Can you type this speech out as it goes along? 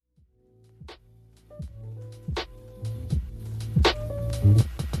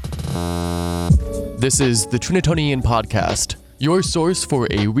This is the Trinitonian Podcast, your source for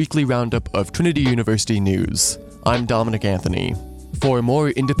a weekly roundup of Trinity University news. I'm Dominic Anthony. For more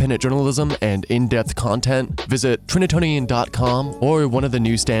independent journalism and in-depth content, visit Trinitonian.com or one of the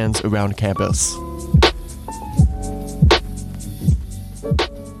newsstands around campus.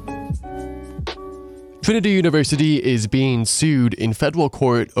 Trinity University is being sued in federal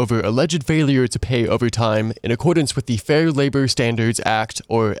court over alleged failure to pay overtime in accordance with the Fair Labor Standards Act,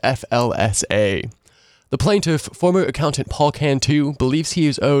 or FLSA. The plaintiff, former accountant Paul Cantu, believes he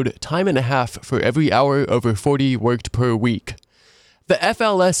is owed time and a half for every hour over 40 worked per week. The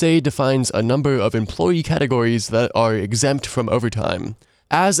FLSA defines a number of employee categories that are exempt from overtime.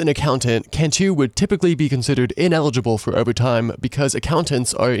 As an accountant, Cantu would typically be considered ineligible for overtime because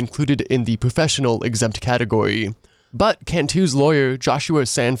accountants are included in the professional exempt category. But Cantu's lawyer, Joshua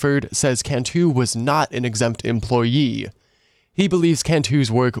Sanford, says Cantu was not an exempt employee. He believes Cantu's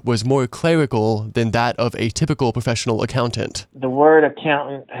work was more clerical than that of a typical professional accountant. The word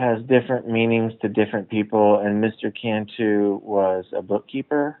accountant has different meanings to different people, and Mr. Cantu was a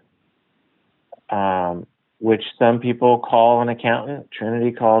bookkeeper, which some people call an accountant.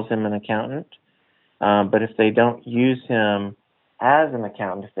 Trinity calls him an accountant. But if they don't use him as an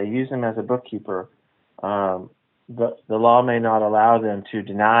accountant, if they use him as a bookkeeper, the law may not allow them to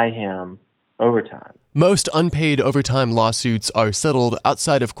deny him overtime. Most unpaid overtime lawsuits are settled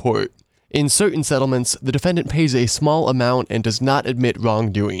outside of court. In certain settlements, the defendant pays a small amount and does not admit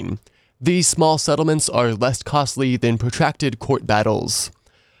wrongdoing. These small settlements are less costly than protracted court battles.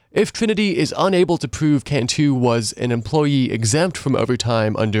 If Trinity is unable to prove Cantu was an employee exempt from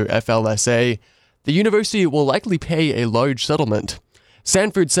overtime under FLSA, the university will likely pay a large settlement.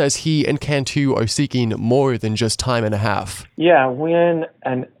 Sanford says he and Cantu are seeking more than just time and a half. Yeah, when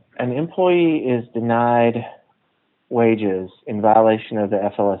an employee is denied wages in violation of the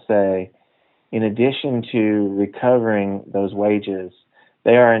FLSA, in addition to recovering those wages,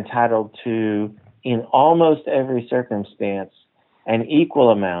 they are entitled to, in almost every circumstance, an equal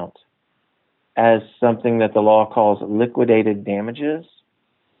amount as something that the law calls liquidated damages,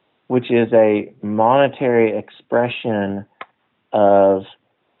 which is a monetary expression of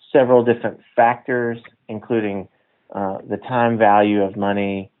several different factors, including the time value of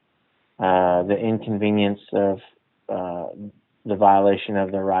money, the inconvenience of the violation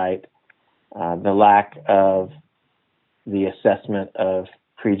of the right, the lack of the assessment of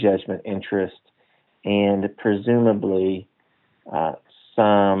prejudgment interest, and presumably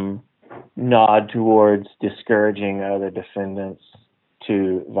some nod towards discouraging other defendants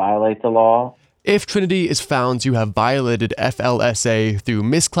to violate the law. If Trinity is found to have violated FLSA through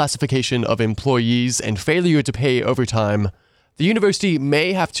misclassification of employees and failure to pay overtime, the university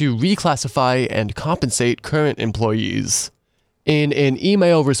may have to reclassify and compensate current employees. In an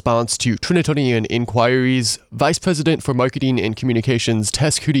email response to Trinitonian inquiries, Vice President for Marketing and Communications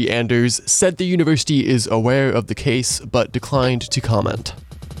Tess Coody-Anders said the university is aware of the case but declined to comment.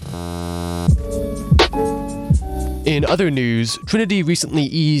 In other news, Trinity recently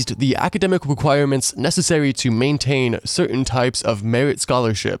eased the academic requirements necessary to maintain certain types of merit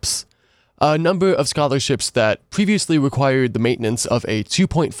scholarships. A number of scholarships that previously required the maintenance of a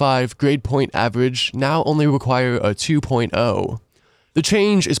 2.5 grade point average now only require a 2.0. The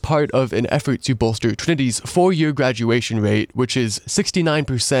change is part of an effort to bolster Trinity's four-year graduation rate, which is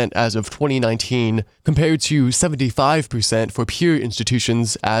 69% as of 2019, compared to 75% for peer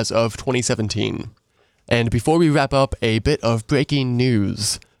institutions as of 2017. And before we wrap up, a bit of breaking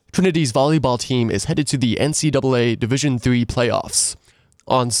news. Trinity's volleyball team is headed to the NCAA Division III playoffs.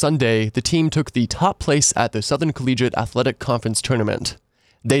 On Sunday, the team took the top place at the Southern Collegiate Athletic Conference tournament.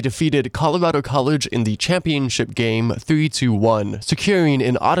 They defeated Colorado College in the championship game 3-1, securing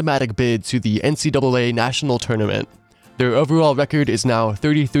an automatic bid to the NCAA National Tournament. Their overall record is now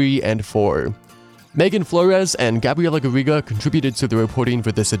 33-4. Megan Flores and Gabriela Garriga contributed to the reporting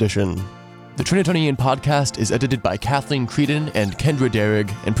for this edition. The Trinitonian Podcast is edited by Kathleen Creedon and Kendra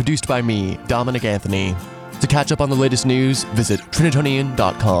Derrig and produced by me, Dominic Anthony. To catch up on the latest news, visit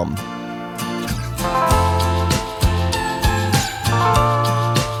Trinitonian.com.